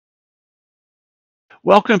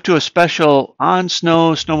Welcome to a special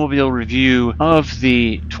on-snow snowmobile review of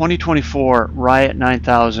the 2024 Riot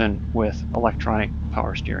 9000 with electronic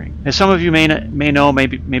power steering. As some of you may know,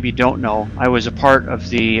 maybe don't know, I was a part of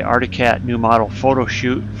the Arctic Cat new model photo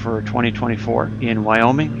shoot for 2024 in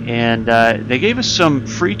Wyoming, and they gave us some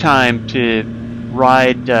free time to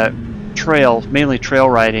ride trails, mainly trail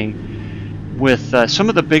riding, with some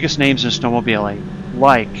of the biggest names in snowmobiling,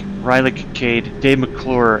 like Riley Kincaid, Dave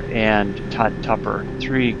McClure, and Todd Tupper.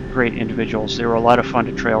 Three great individuals. They were a lot of fun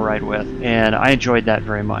to trail ride with, and I enjoyed that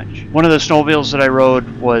very much. One of the snowmobiles that I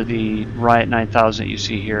rode was the Riot 9000 that you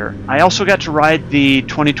see here. I also got to ride the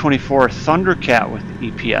 2024 Thundercat with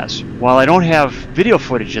EPS. While I don't have video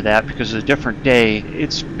footage of that because it's a different day,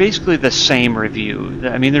 it's basically the same review.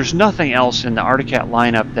 I mean, there's nothing else in the Arctic Cat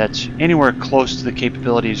lineup that's anywhere close to the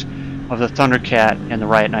capabilities of the Thundercat and the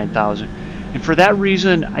Riot 9000. And for that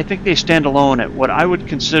reason, I think they stand alone at what I would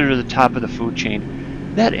consider the top of the food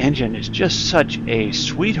chain. That engine is just such a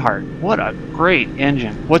sweetheart. What a great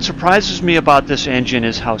engine. What surprises me about this engine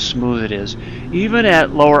is how smooth it is. Even at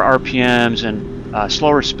lower RPMs and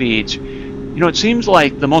slower speeds, you know, it seems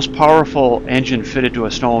like the most powerful engine fitted to a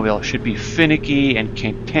snowmobile should be finicky and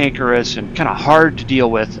cantankerous and kind of hard to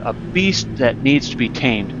deal with, a beast that needs to be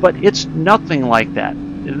tamed. But it's nothing like that.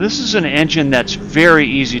 This is an engine that's very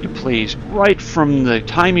easy to please, right from the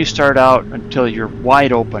time you start out until you're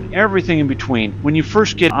wide open, everything in between. When you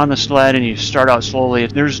first get on the sled and you start out slowly,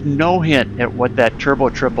 there's no hint at what that turbo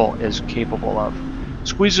triple is capable of.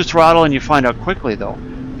 Squeeze the throttle and you find out quickly though.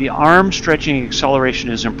 The arm stretching acceleration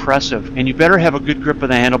is impressive, and you better have a good grip of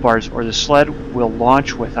the handlebars or the sled will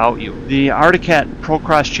launch without you. The Arctic Cat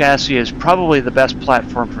Procross chassis is probably the best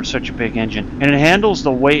platform for such a big engine, and it handles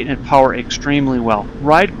the weight and power extremely well.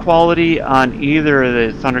 Ride quality on either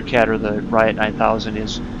the Thundercat or the Riot 9000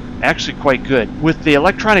 is actually quite good. With the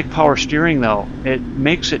electronic power steering though, it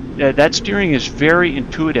makes it, that steering is very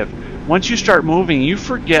intuitive. Once you start moving, you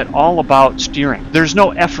forget all about steering. There's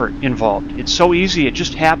no effort involved. It's so easy, it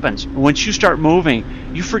just happens. Once you start moving,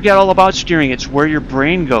 you forget all about steering. It's where your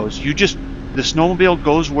brain goes. The snowmobile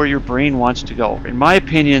goes where your brain wants to go. In my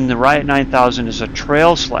opinion, the Riot 9000 is a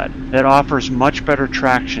trail sled that offers much better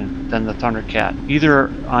traction than the Thundercat, either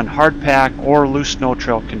on hard pack or loose snow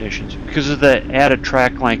trail conditions. Because of the added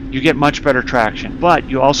track length, you get much better traction, but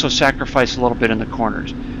you also sacrifice a little bit in the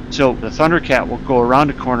corners. So the Thundercat will go around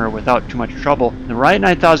a corner without too much trouble. The Riot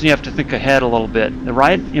 9000, you have to think ahead a little bit.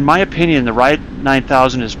 In my opinion, the Riot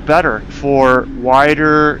 9000 is better for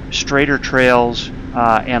wider, straighter trails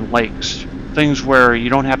and lakes. Things where you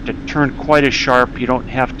don't have to turn quite as sharp, you don't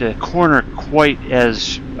have to corner quite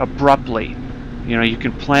as abruptly. You know, you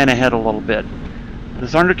can plan ahead a little bit. The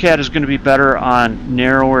Thundercat is going to be better on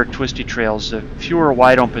narrower, twisty trails, the fewer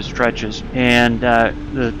wide open stretches, and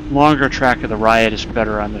the longer track of the Riot is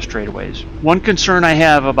better on the straightaways. One concern I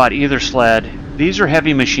have about either sled, these are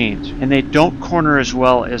heavy machines, and they don't corner as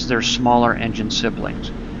well as their smaller engine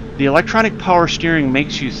siblings. The electronic power steering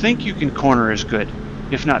makes you think you can corner as good,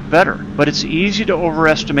 if not better, but it's easy to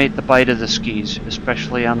overestimate the bite of the skis,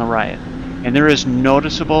 especially on the Riot, and there is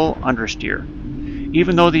noticeable understeer.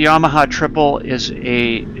 Even though the Yamaha Triple is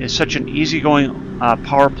such an easygoing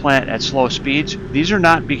power plant at slow speeds, these are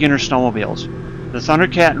not beginner snowmobiles. The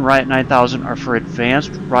Thundercat and Riot 9000 are for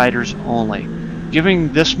advanced riders only.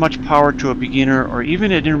 Giving this much power to a beginner or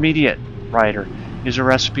even an intermediate rider is a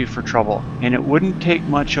recipe for trouble, and it wouldn't take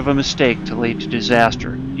much of a mistake to lead to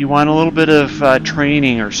disaster. You want a little bit of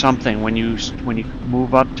training or something when you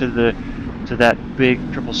move up to that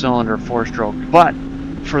big triple cylinder 4-stroke, but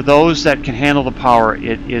for those that can handle the power,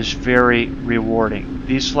 it is very rewarding.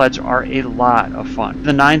 These sleds are a lot of fun.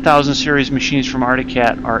 The 9000 series machines from Arctic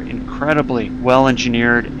Cat are incredibly well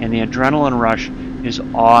engineered, and the adrenaline rush is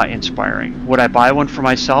awe-inspiring. Would I buy one for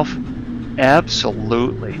myself?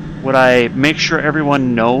 Absolutely. Would I make sure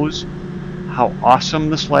everyone knows how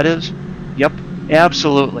awesome the sled is? Yep,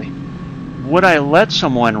 absolutely. Would I let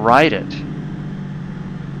someone ride it?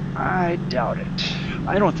 I doubt it.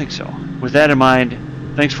 I don't think so. With that in mind,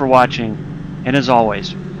 thanks for watching, and as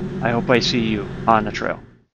always, I hope I see you on the trail.